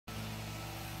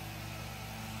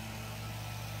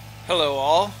Hello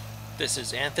all, this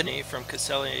is Anthony from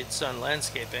Casselli Sun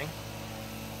Landscaping.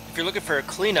 If you're looking for a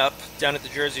cleanup down at the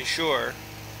Jersey Shore,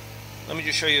 let me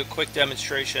just show you a quick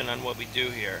demonstration on what we do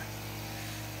here.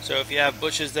 So if you have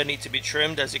bushes that need to be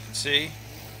trimmed, as you can see,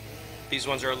 these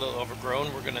ones are a little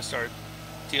overgrown, we're going to start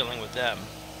dealing with them.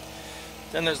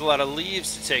 Then there's a lot of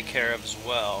leaves to take care of as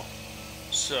well.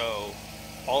 So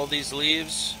all these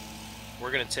leaves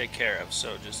we're going to take care of.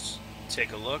 So just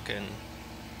take a look and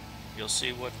you'll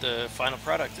see what the final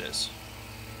product is.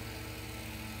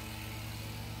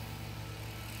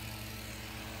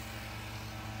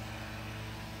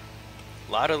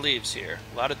 A lot of leaves here,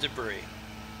 a lot of debris.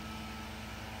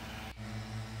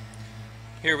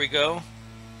 Here we go,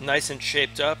 nice and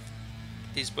shaped up.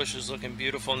 These bushes looking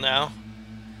beautiful now.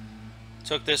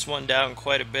 Took this one down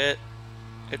quite a bit.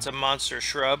 It's a monster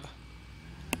shrub.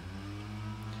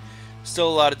 Still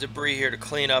a lot of debris here to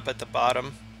clean up at the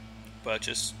bottom, but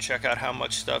just check out how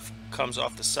much stuff comes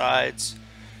off the sides.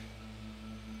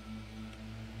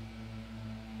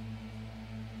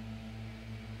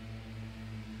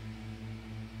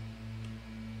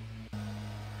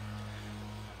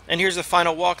 And here's the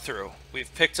final walkthrough.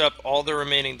 We've picked up all the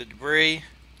remaining debris.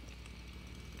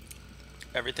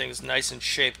 Everything's nice and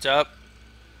shaped up,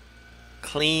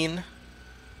 clean.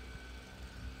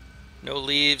 No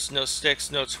leaves, no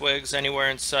sticks, no twigs anywhere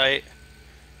in sight.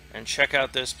 And check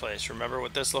out this place. Remember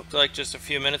what this looked like just a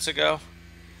few minutes ago?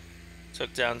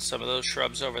 Took down some of those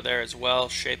shrubs over there as well,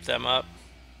 shaped them up.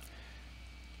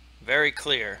 Very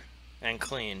clear and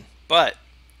clean. But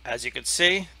as you can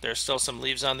see, there's still some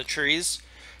leaves on the trees.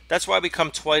 That's why we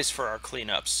come twice for our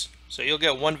cleanups. So you'll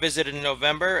get one visit in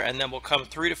November, and then we'll come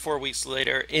 3 to 4 weeks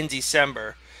later in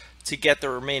December to get the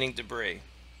remaining debris.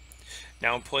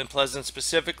 Now in Point Pleasant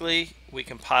specifically, we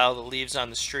can pile the leaves on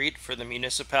the street for the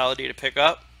municipality to pick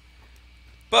up.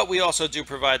 But we also do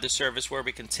provide the service where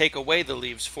we can take away the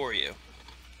leaves for you.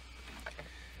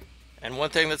 And one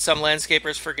thing that some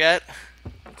landscapers forget,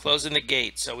 closing the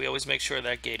gate. So we always make sure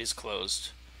that gate is closed.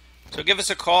 So give us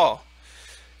a call.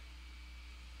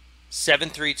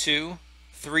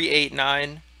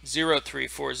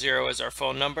 732-389-0340 is our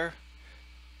phone number.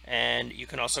 And you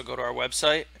can also go to our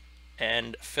website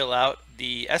and fill out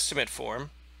the estimate form.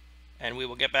 And we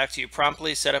will get back to you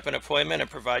promptly, set up an appointment, and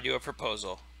provide you a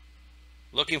proposal.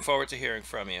 Looking forward to hearing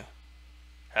from you.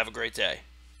 Have a great day.